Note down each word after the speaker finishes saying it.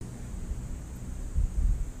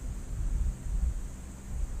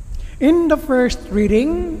In the first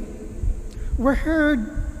reading, we heard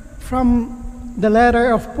from the letter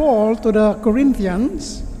of Paul to the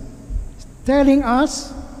Corinthians telling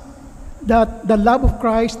us that the love of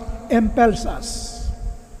Christ impels us.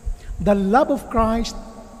 The love of Christ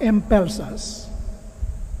impels us.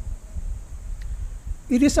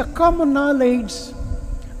 It is a common knowledge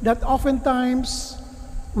that oftentimes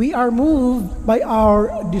we are moved by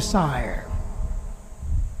our desire.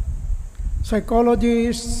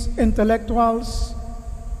 Psychologists, intellectuals,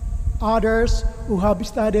 others who have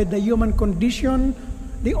studied the human condition,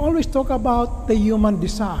 they always talk about the human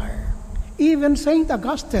desire. Even St.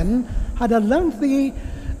 Augustine had a lengthy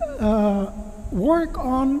work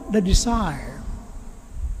on the desire.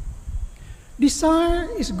 Desire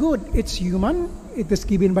is good. It's human. It is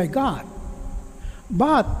given by God.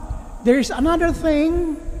 But there is another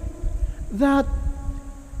thing that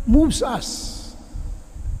moves us,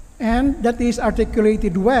 and that is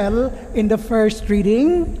articulated well in the first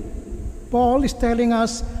reading. Paul is telling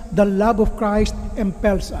us the love of Christ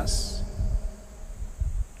impels us.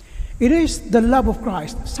 It is the love of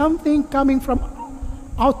Christ, something coming from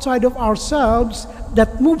outside of ourselves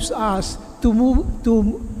that moves us to move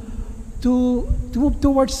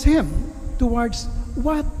towards Him, towards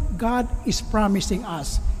what God is promising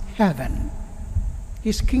us, heaven,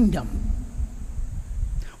 His kingdom.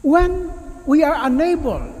 When we are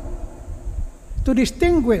unable to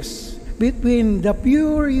distinguish between the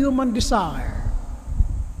pure human desire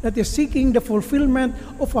that is seeking the fulfillment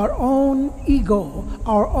of our own ego,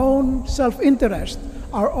 our own self-interest,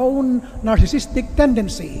 our own narcissistic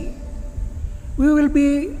tendency, we will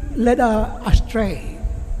be led astray.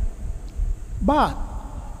 But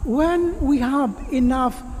when we have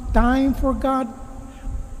enough time for God,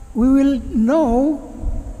 we will know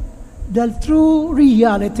the true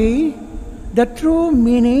reality, the true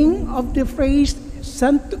meaning of the phrase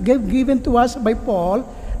given to us by Paul,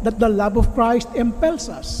 that the love of Christ impels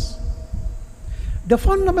us. The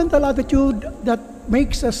fundamental attitude that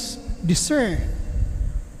makes us discern,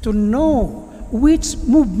 to know which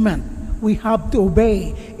movement we have to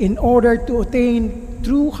obey in order to attain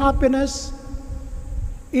true happiness,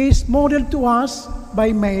 is modeled to us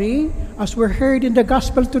by Mary, as we heard in the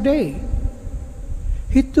gospel today.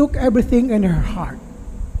 He took everything in her heart.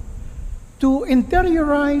 To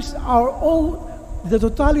interiorize the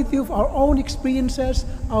totality of our own experiences,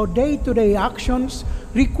 our day-to-day actions,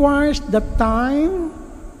 requires the time,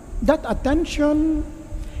 that attention,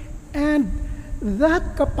 and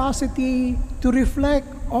that capacity to reflect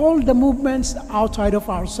all the movements outside of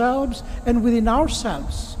ourselves and within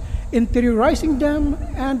ourselves, interiorizing them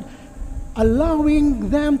and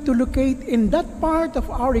allowing them to locate in that part of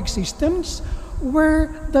our existence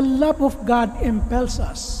where the love of God impels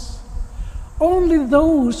us. Only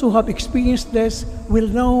those who have experienced this will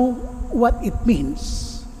know what it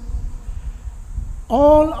means.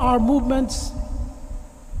 All our movements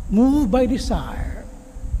move by desire.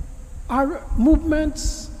 Our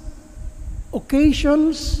movements,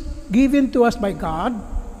 occasions given to us by God,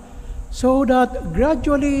 so that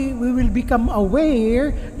gradually we will become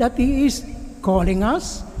aware that He is calling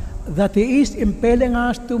us, that He is impelling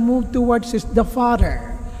us to move towards the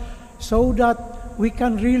Father, so that we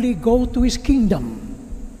can really go to His kingdom.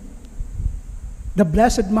 The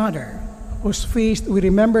Blessed Mother, whose feast we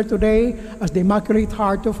remember today as the Immaculate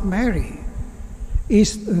Heart of Mary,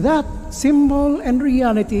 is that symbol and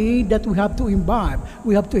reality that we have to imbibe,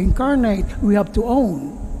 we have to incarnate, we have to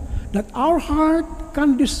own. That our heart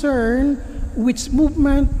can discern which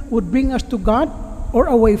movement would bring us to God or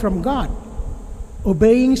away from God.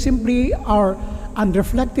 Obeying simply our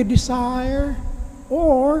unreflected desire,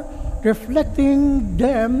 or reflecting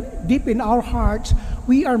them deep in our hearts,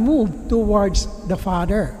 we are moved towards the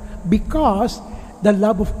Father because the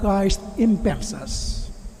love of Christ impels us.